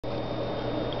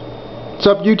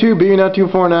What's up, YouTube?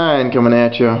 BB.249 coming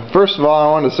at you. First of all,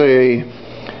 I want to say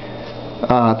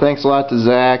thanks a lot to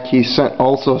Zach. He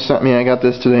also sent me, I got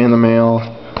this today in the mail,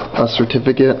 a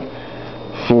certificate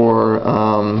for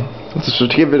it's a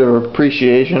certificate of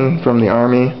appreciation from the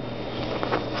Army.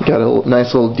 Got a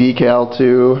nice little decal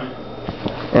too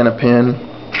and a pin.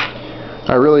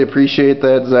 I really appreciate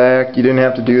that, Zach. You didn't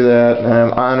have to do that, and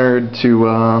I'm honored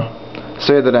to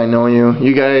say that I know you.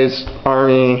 You guys,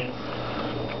 Army,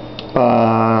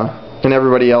 and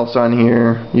everybody else on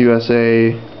here,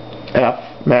 USA,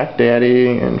 F, Mac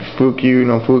Daddy, and Fook You,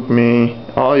 No Fook Me,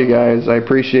 all you guys, I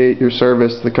appreciate your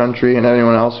service to the country and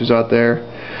anyone else who's out there.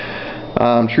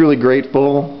 I'm truly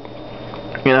grateful,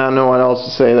 and I don't know what else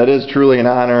to say. That is truly an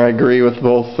honor. I agree with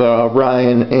both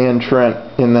Ryan and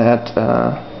Trent in that.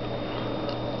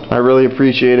 I really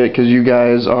appreciate it because you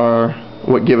guys are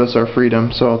what give us our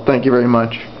freedom, so thank you very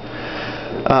much.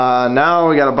 Now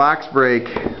we got a box break.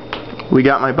 We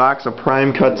got my box of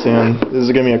prime cuts in. This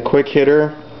is going to be a quick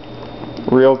hitter,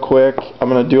 real quick. I'm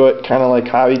going to do it kind of like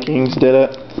Hobby Kings did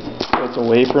it, so it's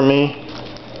away from me,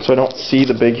 so I don't see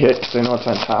the big hit because I know it's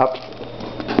on top.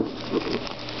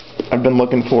 I've been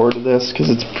looking forward to this because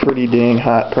it's a pretty dang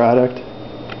hot product.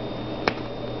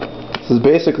 This is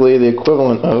basically the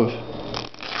equivalent of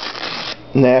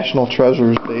National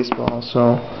Treasures baseball,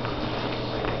 so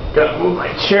gotta move my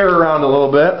chair around a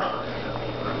little bit.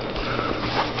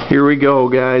 Here we go,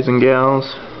 guys and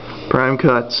gals. Prime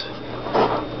cuts.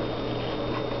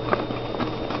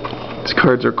 These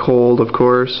cards are cold, of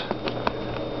course.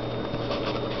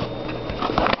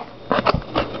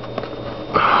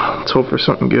 Let's hope for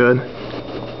something good.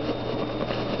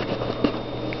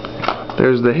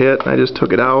 There's the hit. I just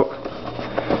took it out.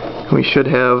 We should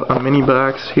have a mini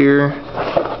box here,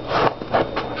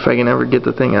 if I can ever get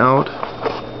the thing out.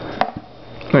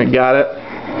 I got it.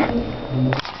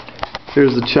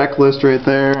 Here's the checklist right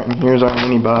there, and here's our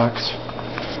mini box.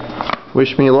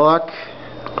 Wish me luck.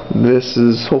 This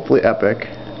is hopefully epic.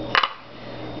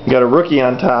 We got a rookie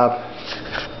on top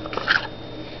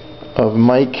of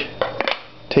Mike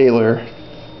Taylor.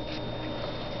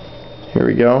 Here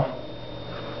we go.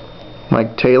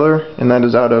 Mike Taylor, and that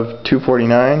is out of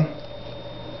 249.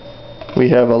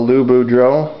 We have a Lou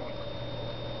Boudreau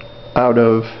out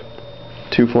of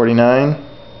 249.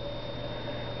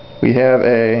 We have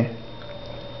a,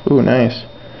 ooh, nice.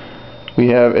 We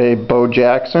have a Bo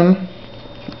Jackson.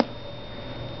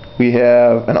 We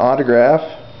have an autograph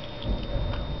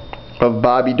of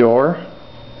Bobby Doerr.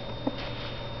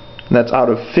 That's out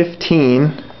of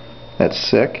 15. That's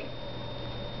sick.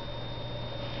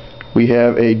 We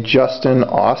have a Justin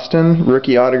Austin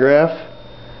rookie autograph,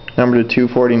 number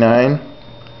 249,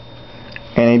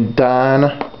 and a Don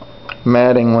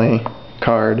Mattingly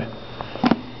card.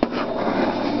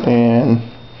 And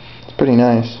it's pretty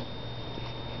nice.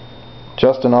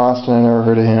 Justin Austin, I never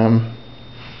heard of him.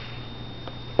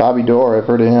 Bobby Doerr, I've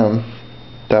heard of him.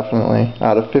 Definitely.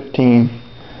 Out of 15.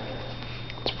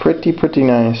 It's pretty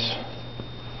nice.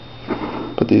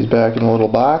 Put these back in a little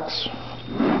box.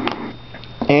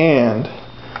 And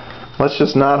let's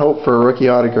just not hope for a rookie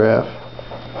autograph.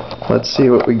 Let's see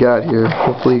what we got here.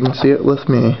 Hopefully you can see it with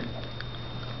me.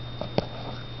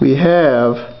 We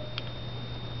have,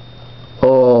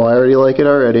 oh, I already like it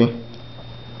already,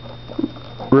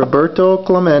 Roberto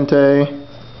Clemente.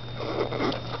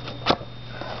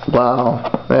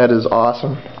 Wow, that is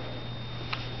awesome.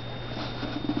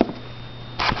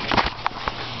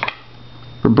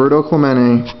 Roberto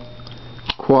Clemente,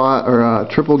 quad or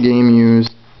triple game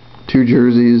used, 2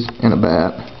 jerseys and a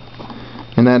bat,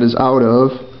 and that is out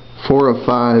of 4 of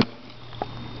 5.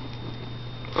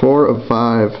 4 of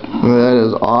 5. That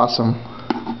is awesome.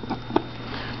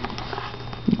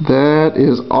 That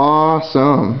is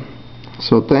awesome.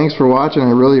 So thanks for watching.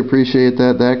 I really appreciate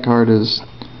that. That card is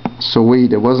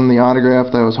sweet. It wasn't the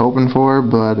autograph that I was hoping for,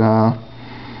 but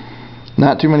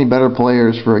not too many better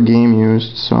players for a game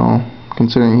used, so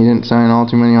considering he didn't sign all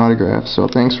too many autographs. So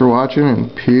thanks for watching, and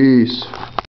peace.